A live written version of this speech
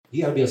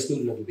you got to be a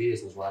student of your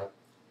business, right?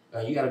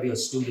 You got to be a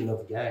student of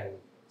the game.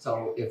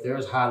 So if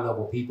there's high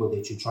level people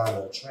that you're trying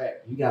to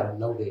attract, you got to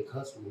know their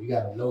customer. You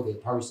got to know their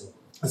person.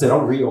 I said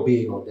I'm real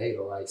big on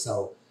data, right?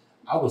 So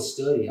I would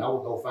study. I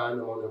would go find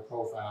them on their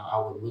profile. I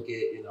would look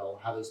at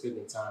how they spend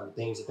their time, the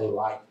things that they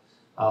like.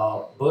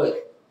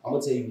 But I'm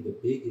gonna tell you the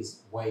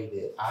biggest way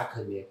that I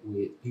connect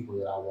with people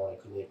that I want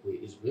to connect with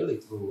is really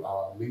through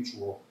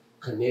mutual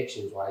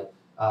connections, right?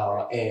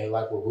 And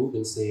like what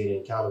Ruben said,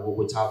 and kind of what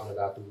we're talking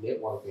about through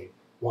networking.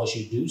 Once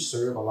you do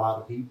serve a lot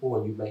of people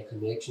and you make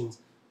connections,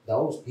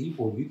 those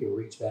people you can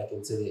reach back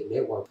into that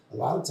network. A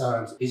lot of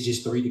times it's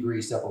just 3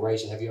 degrees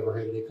separation. Have you ever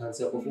heard of that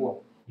concept before?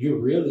 You're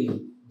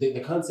really the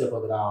concept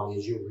of it all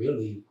is you're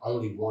really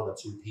only 1 or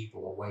 2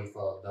 people away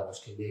from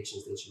those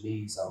connections that you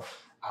need. So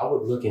I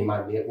would look in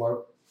my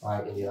network,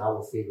 right, and then I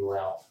will figure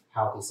out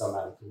how can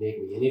somebody connect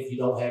me. And if you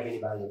don't have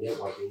anybody in the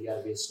network, then you got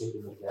to be a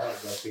student of the game. You got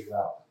to figure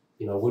out,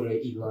 where do they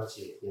eat lunch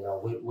at?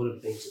 What are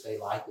the things that they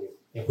like,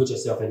 and put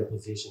yourself in a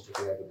position to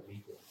be able to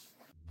meet them.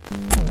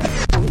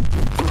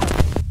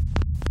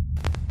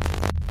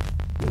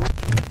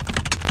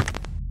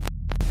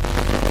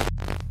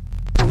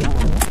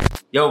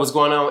 Yo, what's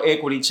going on,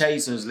 Equity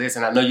Chasers?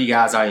 Listen, I know you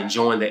guys are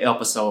enjoying the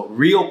episode.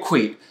 Real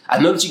quick,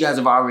 I know that you guys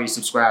have already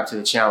subscribed to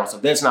the channel, so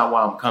that's not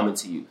why I'm coming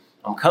to you.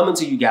 I'm coming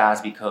to you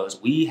guys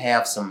because we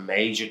have some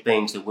major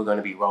things that we're going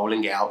to be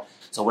rolling out.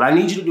 So what I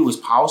need you to do is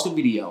pause the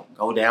video,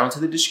 go down to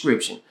the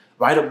description.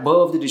 Right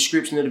above the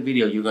description of the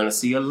video, you're going to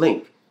see a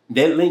link.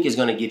 That link is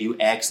going to give you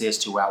access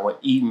to our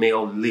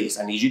email list.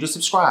 I need you to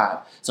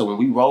subscribe. So when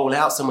we roll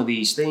out some of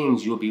these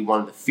things, you'll be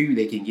one of the few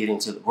that can get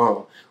into the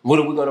room. What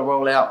are we going to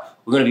roll out?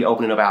 We're going to be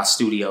opening up our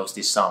studios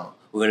this summer.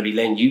 We're going to be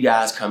letting you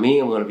guys come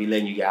in. We're going to be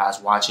letting you guys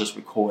watch us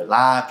record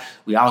live.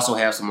 We also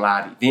have some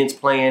live events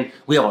planned.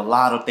 We have a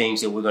lot of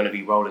things that we're going to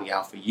be rolling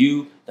out for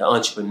you, the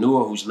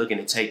entrepreneur who's looking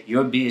to take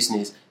your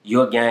business,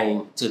 your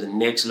game to the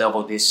next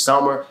level this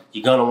summer.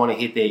 You're going to want to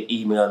hit that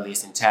email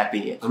list and tap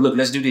in. But look,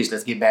 let's do this.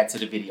 Let's get back to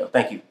the video.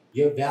 Thank you.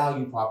 Your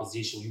value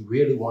proposition, you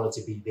really want it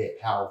to be that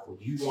powerful.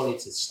 You want it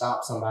to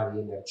stop somebody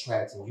in their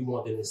tracks, and you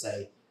want them to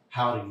say,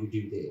 how do you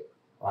do that?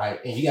 Right?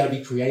 And you got to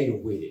be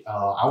creative with it.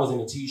 I was in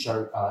the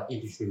t-shirt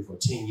industry for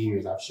 10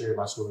 years. I've shared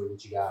my story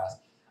with you guys.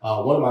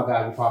 One of my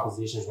value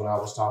propositions when I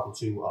was talking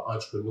to an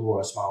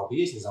entrepreneur, a small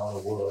business owner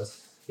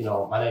was,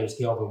 my name is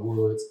Kelvin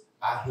Woods.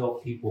 I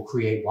help people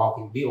create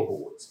walking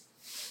billboards.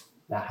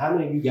 Now, how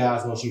many of you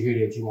guys, once you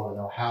hear that, you want to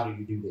know, how do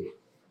you do that?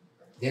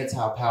 That's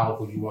how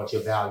powerful you want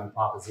your value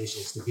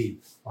propositions to be,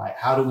 right?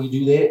 How do we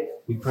do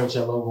that? We print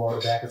your logo on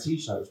the back of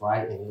t-shirts,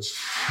 right? And as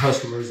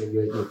customers and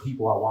your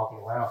people are walking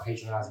around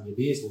patronizing your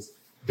business,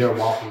 they're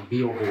walking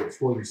billboards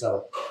for you.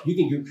 So you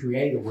can get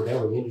creative with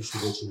whatever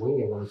industry that you're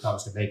in when it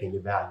comes to making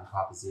your value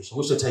proposition.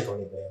 What's your take on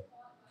that, man?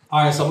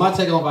 All right, so my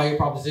take on value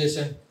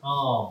proposition,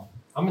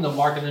 I'm in the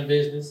marketing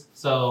business.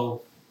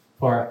 So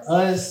for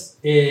us,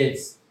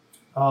 it's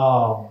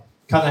kind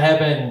of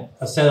having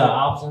a set of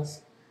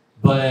options,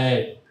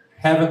 but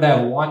having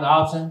that one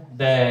option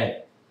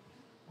that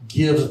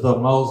gives the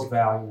most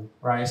value,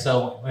 right?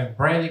 So in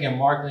branding and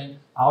marketing,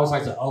 I always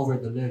like to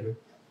over-deliver.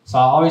 So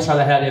I always try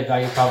to have that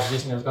value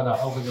proposition that's going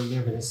to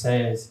over-deliver that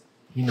says,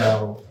 puts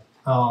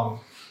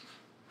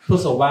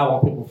a wow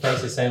on people's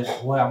faces, say,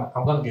 well,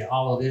 I'm going to get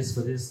all of this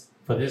for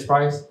this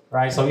price,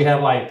 right? So you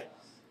have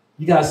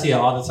you guys see it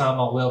all the time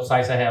on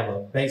websites that have a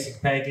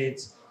basic package,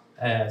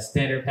 a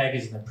standard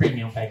package, and a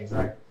premium package,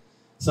 right?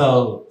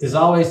 So it's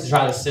always to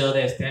try to sell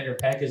that standard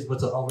package, but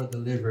to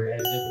over-deliver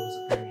as if it was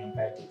a premium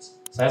package.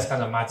 So that's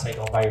kind of my take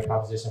on value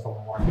proposition from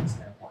a marketing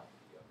standpoint.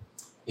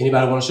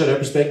 Anybody want to share their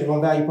perspective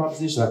on value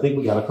proposition? I think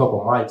we got a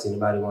couple mics.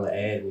 Anybody want to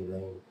add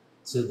anything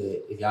to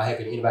that? If y'all have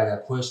anybody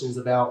got questions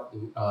about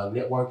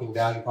networking,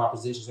 value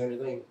propositions, or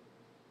anything?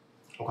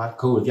 Okay,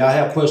 cool. If y'all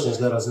have questions,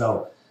 let us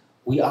know.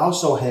 We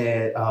also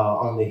had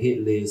on the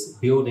hit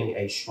list, building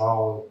a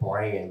strong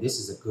brand. This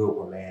is a good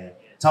one, man.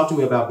 Talk to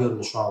me about building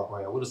a strong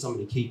brand. What are some of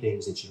the key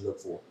things that you look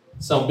for?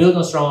 So building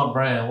a strong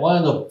brand, one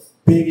of the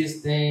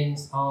biggest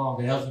things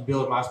that helps me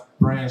build my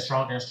brand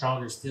stronger and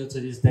stronger still to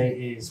this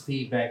day is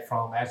feedback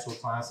from actual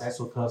clients,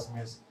 actual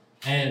customers,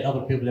 and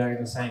other people that are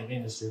in the same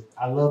industry.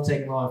 I love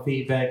taking on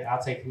feedback.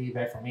 I'll take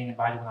feedback from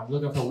anybody. When I'm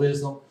looking for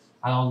wisdom,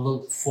 I don't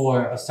look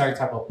for a certain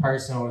type of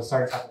person or a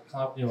certain type of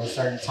company or a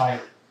certain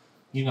type,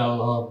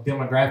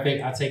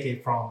 demographic. I take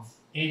it from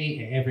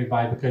any and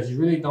everybody because you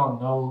really don't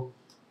know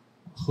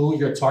who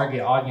your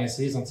target audience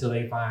is until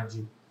they find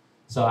you.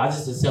 So I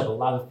just accept a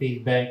lot of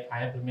feedback.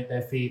 I implement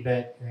that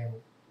feedback, and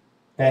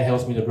that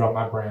helps me to grow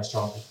my brand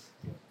stronger.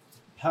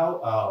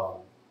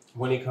 How,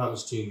 when it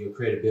comes to your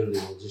credibility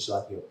and just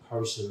like your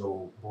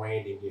personal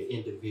branding, your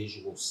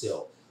individual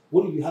self,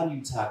 how do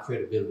you tie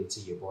credibility to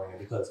your brand?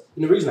 Because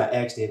and the reason I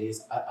ask that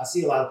is I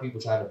see a lot of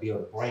people trying to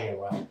build a brand,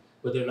 right?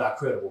 But they're not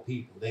credible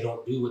people. They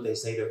don't do what they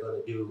say they're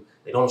going to do.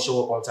 They don't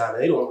show up on time.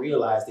 And they don't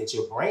realize that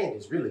your brand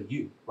is really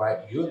you, right?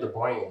 You're the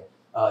brand.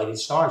 And it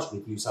starts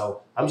with you.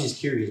 So I'm just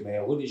curious,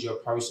 man, what is your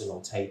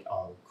personal take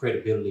on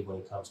credibility when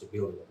it comes to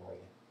building a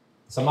brand?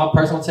 So my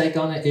personal take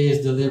on it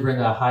is delivering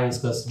the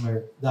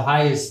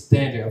highest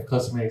standard of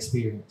customer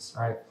experience,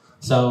 right?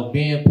 So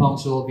being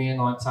punctual, being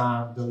on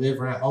time,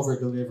 delivering, over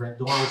delivering,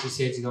 doing what you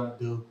said you're gonna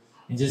do,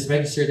 and just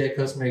making sure that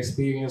customer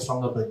experience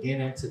from the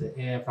beginning to the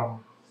end,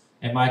 from,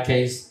 in my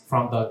case,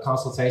 from the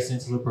consultation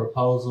to the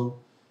proposal,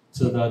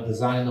 to the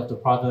designing of the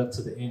product,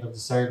 to the end of the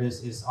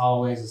service, is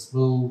always a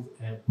smooth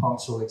and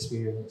punctual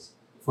experience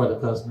for the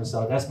customer.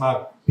 So that's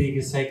my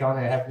biggest take on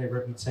it, having a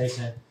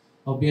reputation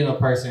of being a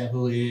person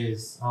who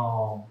is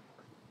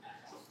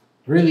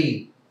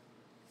really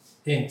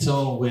in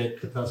tune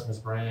with the customer's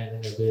brand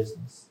and their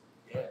business.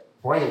 Yeah.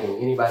 Branding.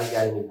 Anybody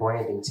got any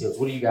branding tips?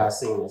 What do you guys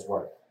seeing this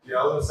work? Yeah,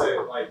 I was gonna say,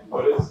 like, I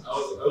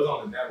was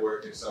on the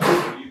network, and so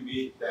when you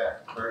meet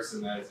that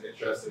person that is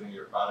interested in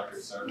your product or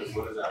service,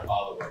 what does that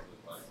follow-up look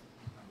like?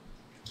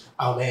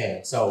 Oh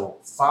man, so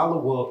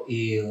follow-up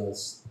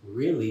is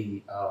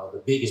really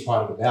the biggest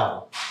part of the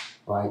battle,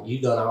 right?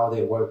 You've done all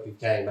that work, you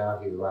came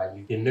out here, right?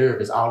 You've been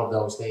nervous, all of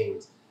those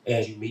things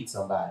as you meet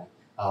somebody.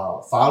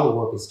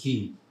 Follow-up is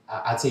key.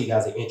 I'll tell you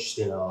guys an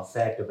interesting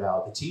fact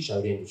about the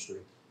t-shirt industry.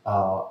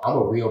 I'm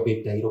a real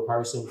big data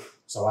person,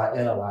 so I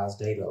analyze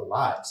data a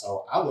lot.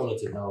 So I wanted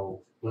to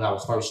know, when I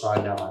was first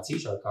starting out my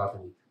t-shirt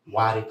company,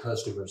 why did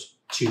customers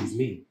choose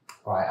me,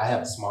 right? I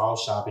have a small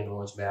shop in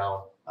Orange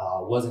Mound.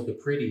 Wasn't the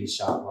prettiest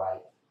shop, right?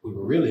 We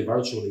were really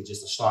virtually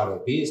just a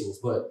startup business,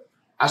 but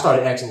I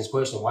started asking this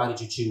question: why did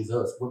you choose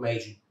us? What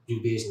made you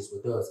do business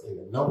with us? And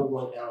the number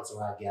one answer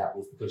I got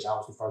was because I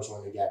was the first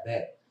one that got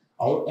back.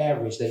 On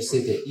average, they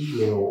sent an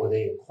email or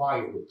they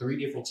inquired with 3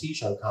 different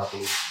t-shirt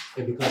companies,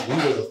 and because we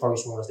were the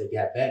first ones that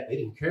got back, they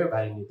didn't care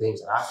about any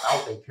things that I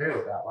thought they cared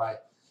about, right?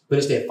 But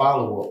it's that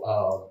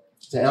follow-up.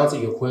 To answer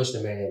your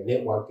question, man,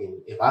 networking.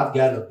 If I've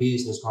gotten a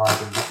business card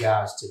from you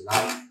guys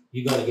tonight,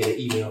 you're gonna get an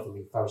email from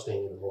me first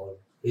thing in the morning.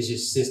 It's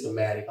just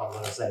systematic. I'm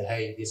gonna say,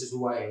 hey, this is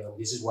who I am.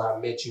 This is where I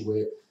met you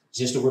with.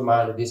 Just a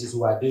reminder, this is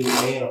who I do,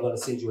 and I'm gonna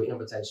send you an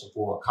invitation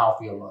for a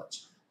coffee or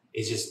lunch.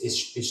 It's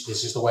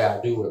just the way I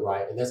do it,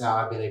 right? And that's how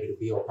I've been able to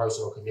build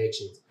personal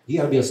connections. You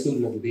gotta be a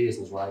student of the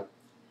business, right?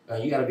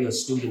 You gotta be a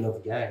student of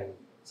the game.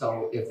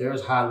 So if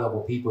there's high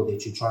level people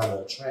that you're trying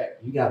to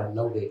attract, you gotta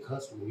know that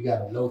customer. You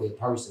gotta know that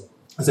person.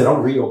 I said,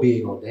 I'm real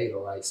big on data,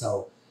 right?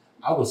 So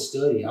I would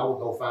study. I would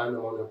go find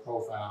them on their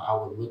profile. I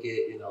would look at,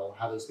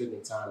 how they spend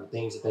their time, the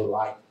things that they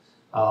like.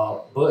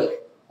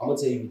 But I'm gonna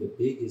tell you, the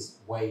biggest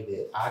way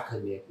that I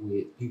connect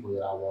with people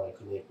that I want to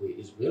connect with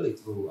is really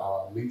through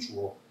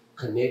mutual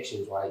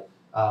connections, right?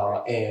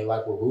 And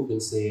like what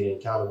Ruben said,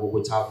 and kind of what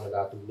we're talking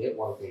about through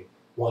networking,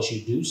 once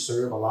you do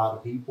serve a lot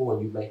of people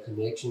and you make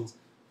connections,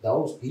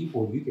 those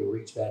people, you can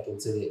reach back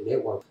into that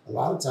network. A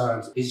lot of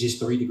times it's just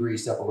 3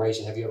 degrees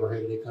separation. Have you ever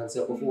heard of that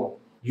concept before?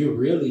 You're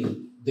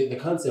really, the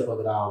concept of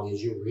it all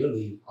is you're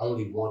really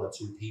only 1 or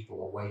 2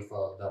 people away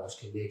from those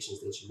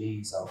connections that you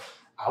need. So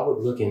I would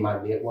look in my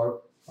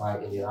network,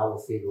 right? And then I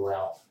would figure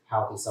out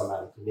how can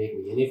somebody connect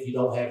me. And if you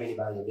don't have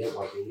anybody in the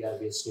network, then you got to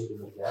be a student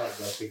of the game. You got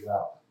to figure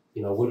out,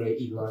 where do they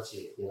eat lunch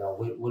at?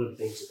 What are the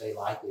things that they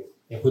like,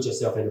 and put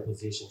yourself in a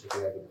position to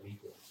be able to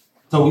meet them.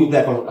 So we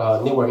back on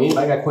networking.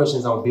 Anybody got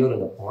questions on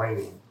building a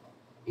brand?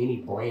 Any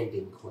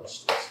branding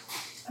questions?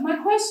 My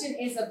question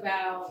is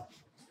about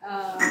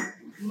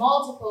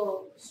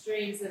multiple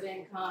streams of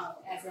income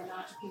as an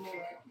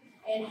entrepreneur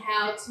and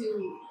how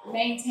to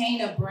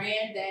maintain a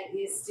brand that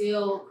is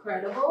still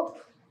credible,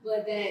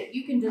 but that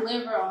you can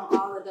deliver on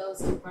all of those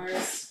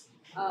diverse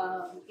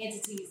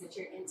entities that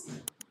you're into.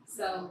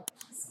 So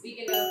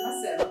speaking of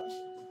myself,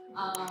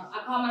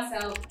 I call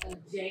myself a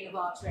Jane of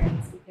all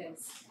trades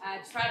because I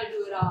try to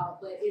do it all,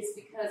 but it's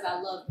because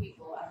I love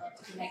people. I love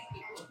to connect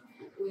people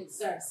with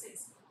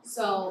services.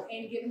 So,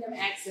 and giving them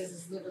access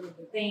is literally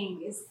the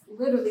thing. It's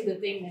literally the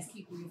thing that's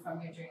keeping you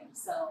from your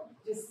dreams. So,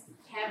 just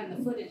having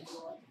the foot in the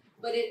door,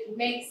 but it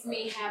makes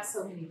me have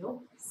so many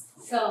doors.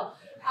 So,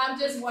 I'm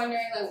just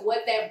wondering,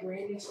 what that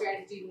branding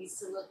strategy needs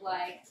to look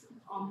like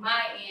on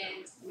my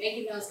end,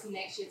 making those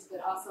connections, but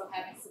also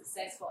having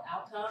successful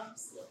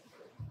outcomes.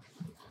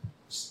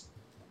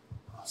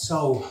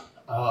 So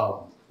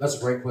that's a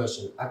great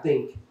question. I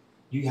think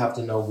you have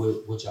to know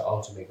what your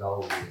ultimate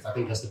goal is. I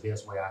think that's the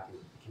best way I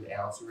can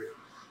answer it.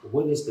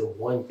 What is the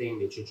one thing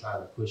that you're trying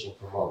to push and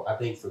promote? I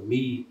think for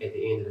me, at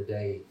the end of the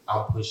day,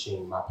 I'm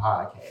pushing my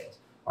podcast,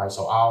 right?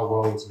 So all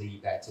roads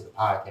lead back to the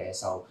podcast.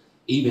 So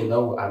even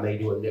though I may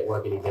do a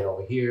networking event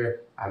over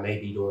here, I may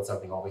be doing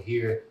something over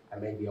here, I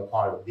may be a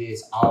part of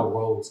this, all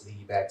roads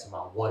lead back to my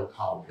one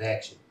call of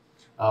action.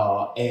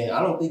 And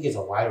I don't think it's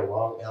a right or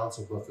wrong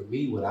answer, but for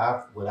me, what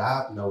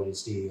I've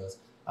noticed is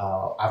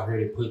I've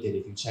heard it put that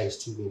if you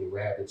chase too many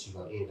rabbits,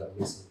 you're gonna end up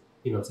missing,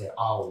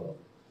 all of them.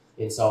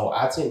 And so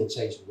I tend to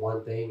chase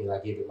one thing and I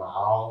give it my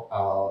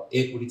all.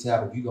 Equity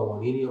tab, if you go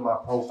on any of my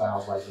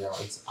profiles right now,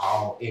 it's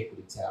all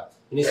equity tab.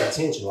 And it's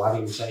intentional. I've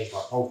even changed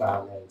my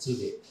profile name to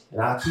that. And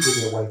I'll keep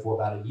it that way for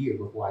about a year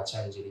before I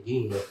change it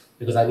again,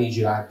 because I need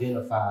you to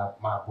identify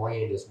my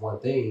brand as one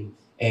thing.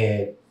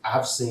 And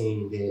I've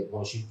seen that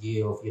once you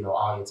give,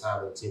 all your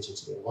time and attention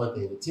to that one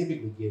thing, it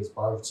typically gives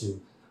birth to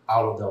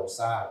all of those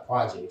side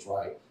projects,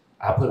 right?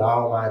 I put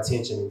all my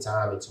attention and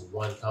time into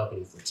one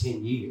company for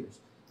 10 years.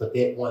 But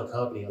that one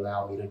company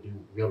allowed me to do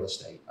real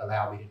estate,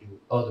 allowed me to do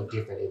other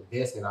different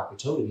investment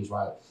opportunities,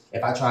 right?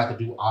 If I tried to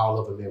do all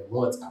of them at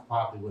once, I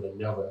probably would have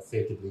never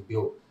effectively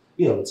built,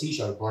 the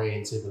t-shirt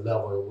brand to the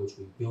level in which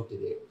we built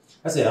it at.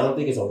 I said, I don't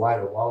think it's a right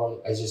or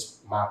wrong. It's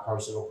just my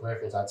personal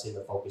preference. I tend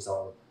to focus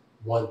on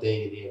one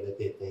thing and then let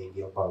that thing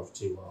give birth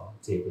to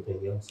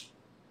everything else.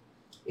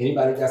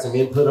 Anybody got some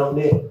input on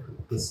that?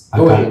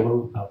 Go ahead,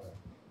 Rube.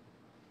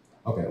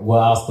 Okay, well,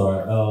 I'll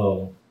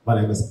start. My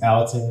name is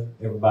Alton.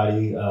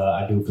 Everybody,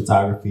 I do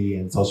photography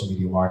and social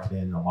media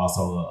marketing. I'm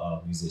also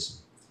a musician.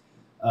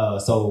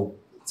 So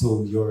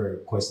to your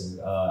question,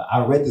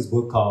 I read this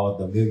book called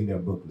The Millionaire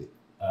Booklet.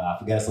 I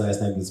forgot his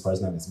last name, his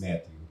first name is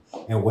Matthew.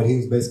 And what he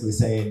was basically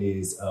saying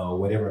is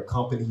whatever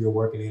company you're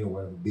working in or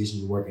whatever vision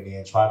you're working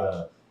in, try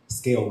to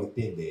scale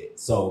within that.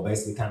 So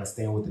basically kind of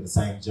staying within the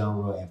same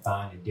genre and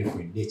finding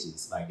different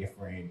niches, like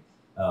different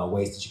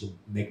ways that you can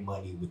make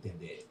money within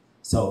that.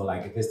 So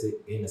like if it's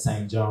in the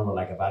same genre,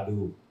 like if I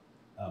do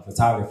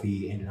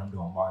photography and then I'm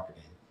doing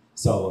marketing,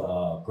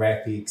 so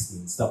graphics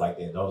and stuff like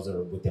that, those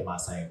are within my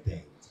same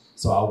thing.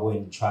 So I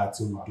wouldn't try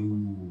to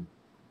do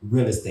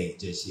real estate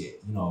just yet.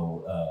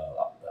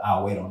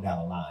 I'll wait on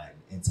down the line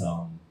until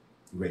I'm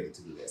ready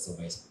to do that. So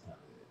basically, kind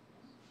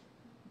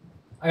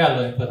of I got a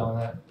little input on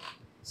that.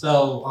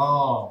 So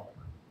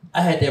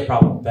I had that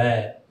problem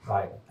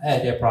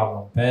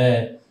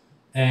bad.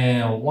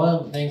 And one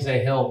of the things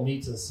that helped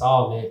me to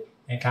solve it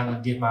and kind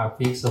of get my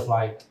fix of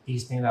like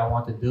each thing that I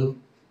want to do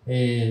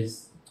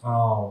is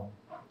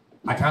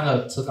I kind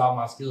of took all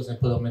my skills and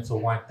put them into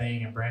one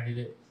thing and branded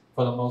it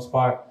for the most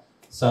part.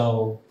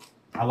 So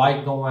I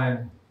like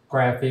doing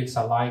graphics.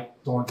 I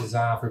like doing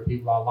design for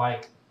people. I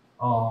like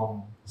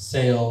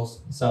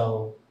sales.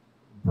 So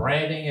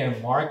branding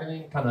and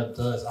marketing kind of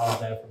does all of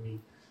that for me.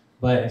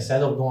 But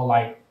instead of doing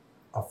like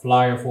a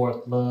flyer for a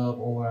club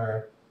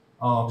or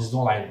just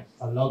doing like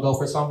a logo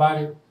for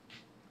somebody,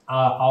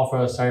 I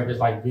offer a service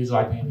like visual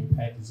identity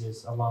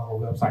packages along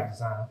with website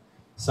design.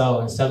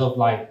 So instead of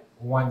like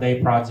 1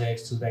 day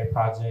projects, 2 day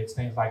projects,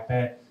 things like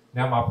that,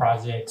 now my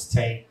projects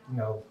take,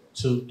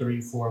 2,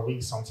 3, 4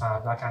 weeks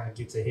sometimes. I kind of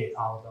get to hit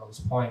all of those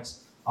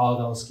points, all of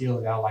those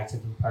skills that I like to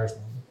do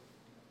personally.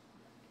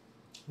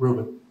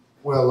 Ruben.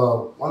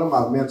 Well, one of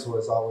my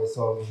mentors always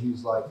told me, he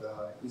was like,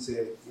 he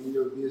said, in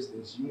your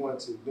business, you want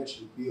to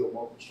eventually build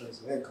multiple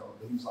streams of income.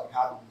 But he was like,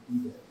 how do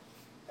you do that?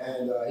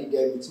 And he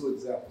gave me 2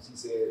 examples. He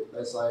said,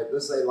 let's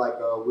say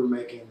we're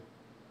making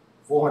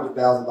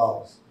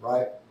 $400,000,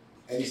 right?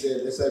 And he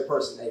said, let's say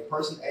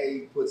person A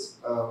puts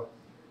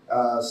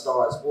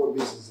starts 4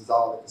 businesses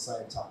all at the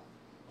same time,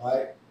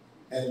 right?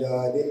 And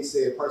then he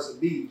said, person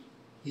B,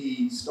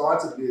 he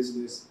starts a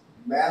business,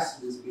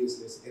 masters this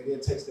business, and then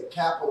takes the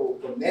capital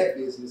from that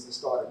business and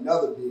start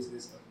another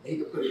business. And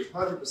he can put his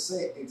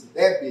 100% into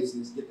that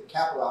business, get the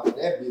capital out of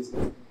that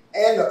business,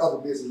 and the other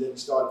business that he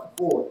started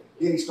before.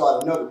 Then he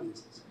started another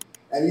business.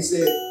 And he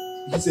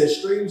said,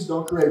 streams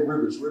don't create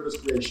rivers, rivers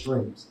create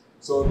streams.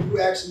 So if you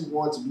actually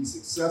want to be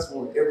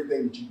successful in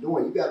everything that you're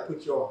doing, you got to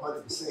put your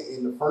 100%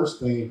 in the first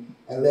thing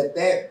and let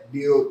that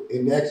build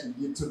and actually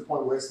get to the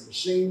point where it's a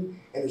machine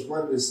and it's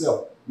running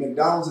itself.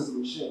 McDonald's is a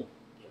machine.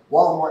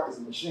 Walmart is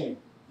a machine.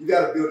 You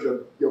got to build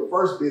your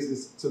first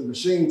business to the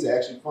machine to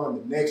actually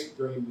fund the next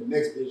dream, the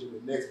next vision,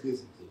 the next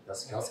business.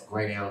 That's a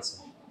great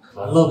answer.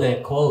 I love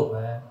that quote,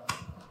 man.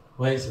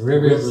 Wait,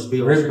 rivers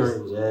build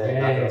streams.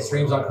 Yeah,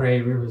 streams don't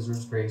create rivers,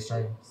 rivers create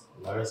streams.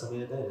 Learn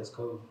something like that. That's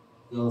cool.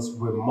 It's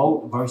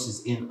remote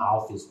versus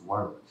in-office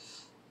work.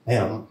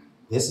 Damn,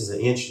 this is an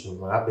interesting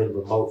one. I've been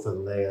remote for the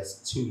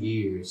last 2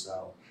 years.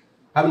 So,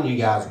 how many of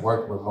you guys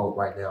work remote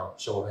right now?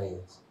 Show of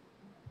hands.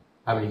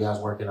 How many of you guys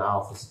work in the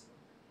office?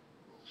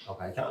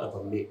 Okay, kind of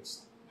a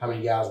mix. How many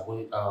of you guys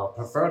would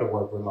prefer to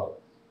work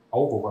remote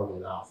over working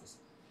in the office?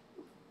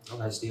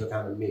 Okay, still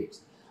kind of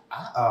mixed.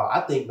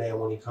 I think, man,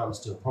 when it comes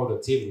to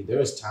productivity,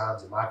 there's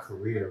times in my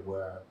career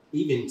where,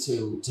 even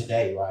to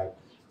today, right,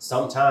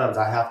 sometimes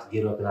I have to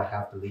get up and I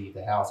have to leave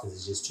the house because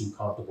it's just too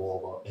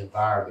comfortable of an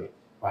environment,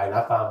 right? And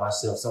I find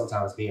myself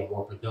sometimes being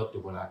more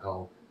productive when I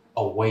go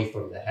away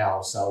from the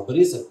house. So, but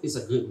it's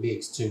a good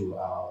mix too,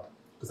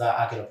 because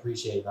I can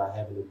appreciate not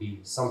having to be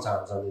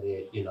sometimes under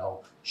that,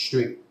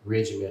 strict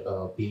regimen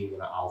of being in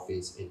the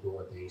office and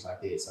doing things like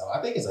that. So I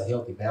think it's a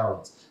healthy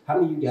balance. How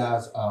many of you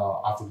guys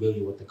are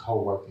familiar with the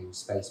co-working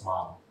space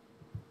model?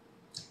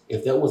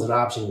 If that was an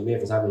option in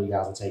Memphis, how many of you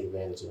guys would take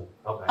advantage of it?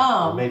 Okay.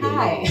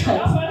 Hi.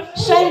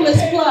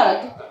 Shameless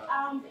plug.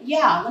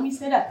 Let me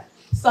set up.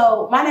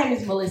 So my name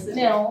is Melissa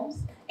Nelms,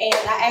 and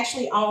I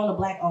actually own a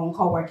Black-owned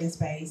co-working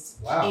space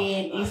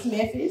in East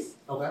Memphis,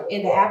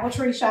 in the Apple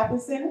Tree Shopping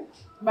Center,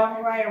 by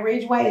Mariah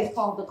Ridgeway. It's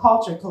called the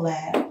Culture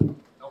Collab.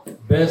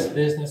 Best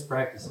business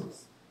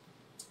practices.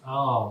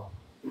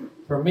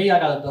 For me, I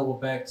got to double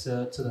back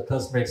to the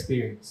customer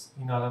experience.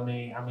 You know what I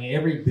mean? I mean,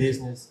 every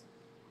business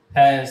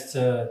has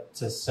to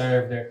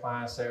serve their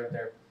clients, serve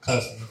their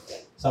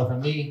customers. So for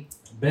me,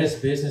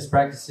 best business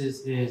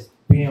practices is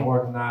being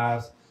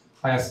organized,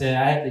 Like I said,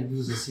 I had to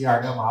use a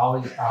CRM.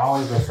 I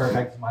always refer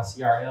back to my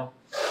CRM.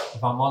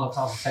 If I'm on a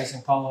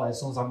consultation call, as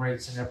soon as I'm ready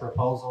to send a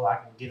proposal, I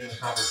can get in the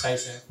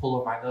conversation, pull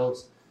up my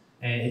notes,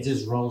 and it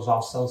just rolls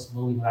off so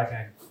smoothly when I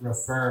can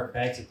refer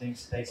back to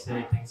things they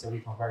said, things that we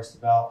conversed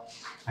about.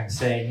 I can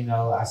say,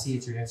 I see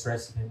that you're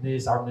interested in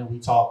this. I remember we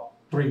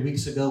talked 3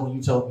 weeks ago when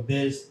you told me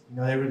this.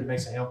 That really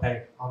makes an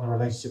impact on the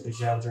relationship that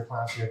you have with your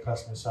clients and your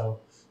customers. So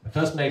the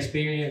customer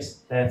experience,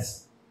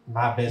 that's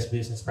my best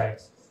business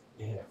practice.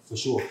 Yeah, for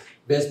sure.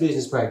 Best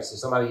business practices.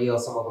 Somebody yell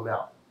some of them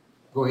out.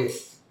 Go ahead.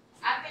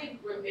 I think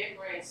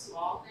remembering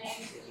small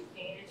things that you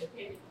can,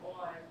 depending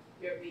on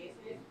your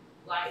business.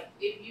 Like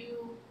if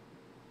you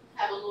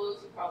have a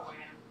loyalty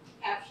program,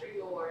 capture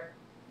your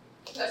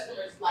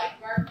customers' like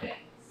birthdays,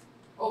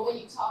 or when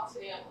you talk to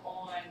them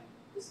on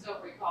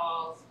discovery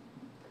calls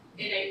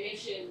and they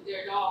mention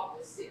their dog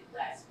was sick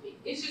last week.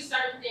 It's just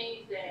certain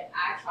things that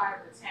I try to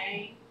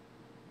retain.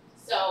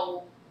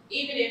 So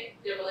even if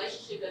the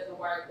relationship doesn't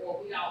work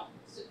or we don't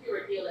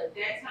secure a deal at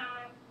that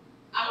time,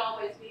 I'm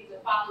always need to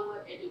follow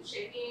up and do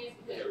check-ins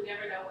because you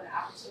never know when the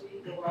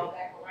opportunity will roll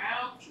back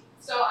around.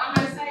 So I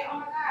might say, oh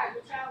my God,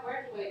 your child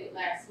graduated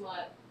last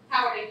month.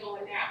 How are they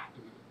doing now?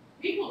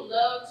 People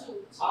love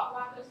to talk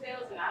about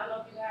themselves, and I don't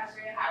know if you guys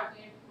read How to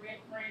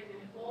Win Friends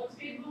and Influence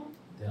People.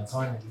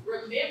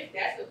 Remember,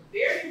 that's a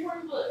very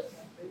important book.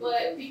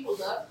 But people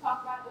love to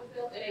talk about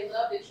themselves, and they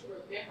love that you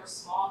remember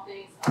small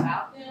things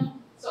about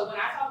them. So when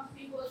I talk to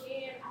people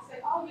again, I say,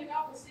 oh, your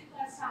dog was sick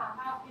last time.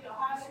 How did that?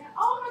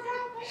 Oh my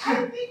God, I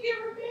didn't think they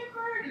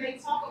remembered. And they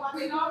talk about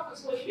their dog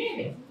for 20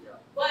 minutes.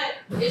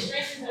 But it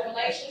strengthens the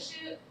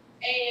relationship.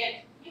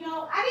 And,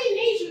 I didn't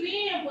need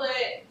you then,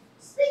 but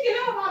speaking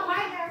of, I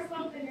might have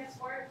something that's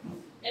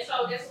working. And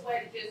so that's a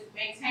way to just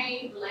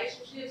maintain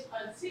relationships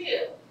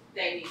until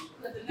they need you.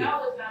 Because the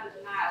no is not a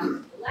denial,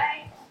 it's a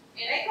delay.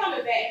 And they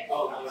coming back.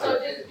 So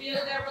just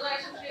build that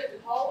relationship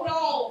and hold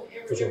on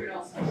and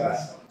remember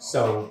those.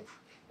 So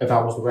if I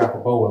was to wrap a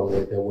bow on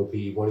it, that would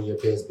be one of your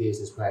best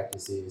business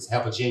practices,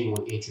 have a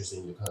genuine interest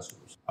in your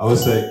customers. I would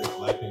say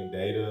collecting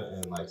data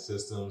and like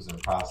systems and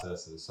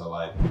processes. So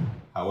like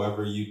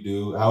however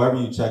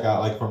you check out,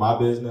 like for my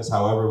business,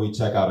 however we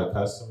check out a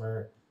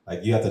customer,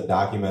 like you have to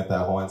document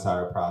that whole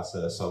entire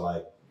process. So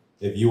like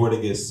if you were to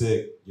get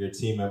sick, your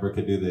team member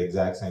could do the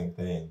exact same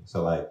thing.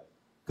 So like,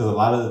 because a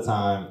lot of the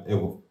time,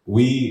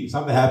 if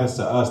something happens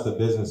to us, the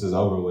business is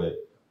over with.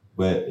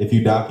 But if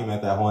you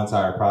document that whole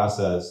entire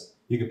process,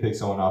 you could pick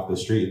someone off the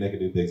street and they could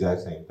do the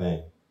exact same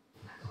thing.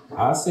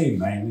 I'd say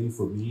mainly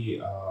for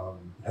me,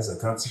 as a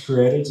content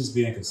creator, just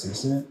being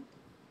consistent.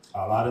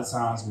 A lot of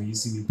times when you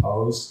see me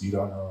post, you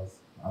don't know if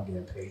I'm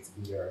getting paid to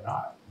be there or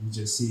not. You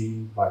just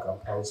see like I'm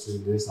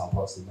posting this, I'm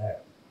posting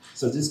that.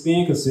 So just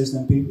being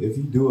consistent, people. If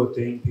you do a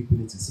thing, people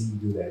need to see you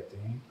do that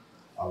thing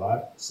a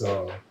lot.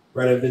 So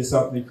whether if it's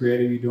something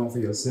creative you're doing for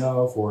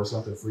yourself or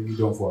something for you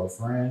doing for a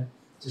friend,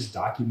 just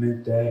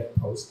document that,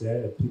 post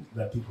that, and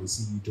let people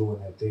see you doing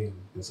that thing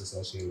that's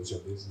associated with your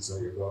business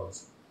or your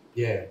goals.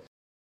 Yeah,